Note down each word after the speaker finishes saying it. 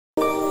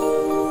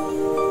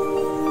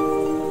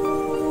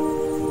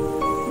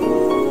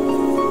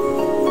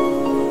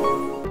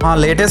మా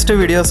latest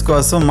videos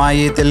కోసం మా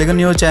ఈ తెలుగు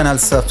న్యూస్ ఛానల్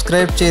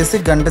సబ్స్క్రైబ్ చేసి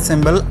గంట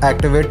సింబల్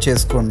యాక్టివేట్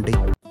చేసుకోండి.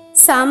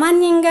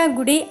 సామాన్యంగా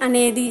గుడి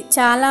అనేది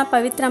చాలా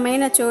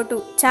పవిత్రమైన చోటు.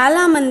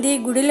 చాలామంది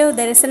గుడిలో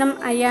దర్శనం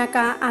అయ్యాక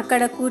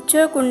అక్కడ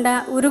కూర్చోకుండా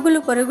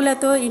ఉరుగులు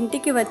పొరుగులతో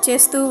ఇంటికి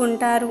వచ్చేస్తూ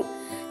ఉంటారు.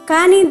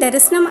 కానీ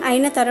దర్శనం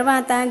అయిన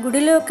తర్వాత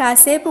గుడిలో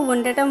కాసేపు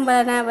ఉండటం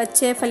వలన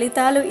వచ్చే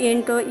ఫలితాలు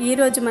ఏంటో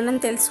ఈరోజు మనం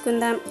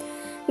తెలుసుకుందాం.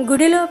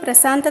 గుడిలో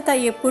ప్రశాంతత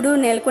ఎప్పుడూ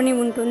నెలకొని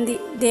ఉంటుంది.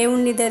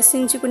 దేవుణ్ణి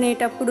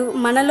దర్శించుకునేటప్పుడు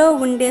మనలో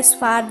ఉండే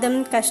స్వార్థం,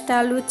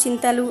 కష్టాలు,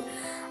 చింతలు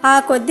ఆ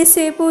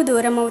కొద్దిసేపు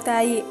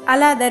దూరమవుతాయి.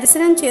 అలా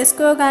దర్శనం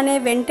చేసుకోగానే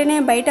వెంటనే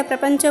బయట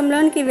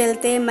ప్రపంచంలోనికి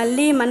వెళ్తే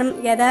మళ్ళీ మనం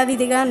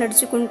యథావిధిగా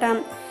నడుచుకుంటాం.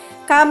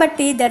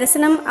 కాబట్టి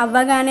దర్శనం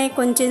అవ్వగానే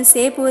కొంచెం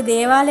సేపు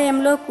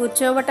దేవాలయంలో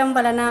కూర్చోవటం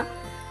వలన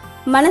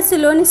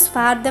మనసులోని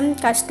స్వార్థం,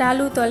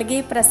 కష్టాలు తొలగి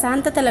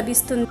ప్రశాంతత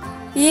లభిస్తుంది.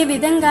 ఈ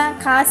విధంగా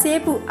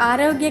కాసేపు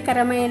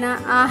ఆరోగ్యకరమైన,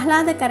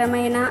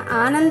 ఆహ్లాదకరమైన,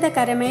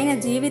 ఆనందకరమైన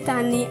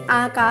జీవితాన్ని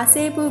ఆ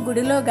కాసేపు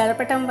గుడిలో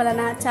గడపటం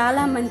వలన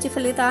చాలా మంచి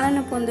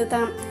ఫలితాలను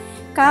పొందుతాం.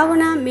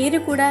 కావున మీరు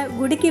కూడా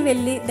గుడికి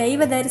వెళ్ళి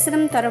దైవ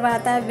దర్శనం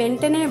తర్వాత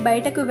వెంటనే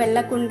బయటకు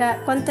వెళ్లకుండా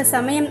కొంత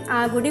సమయం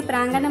ఆ గుడి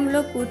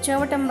ప్రాంగణంలో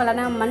కూర్చోవటం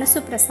వలన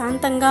మనసు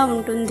ప్రశాంతంగా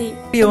ఉంటుంది.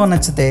 వీడియో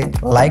నచ్చితే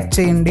లైక్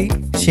చేయండి,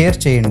 షేర్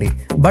చేయండి,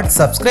 బట్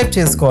సబ్స్క్రైబ్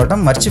చేసుకోవడం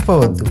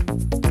మర్చిపోవద్దు.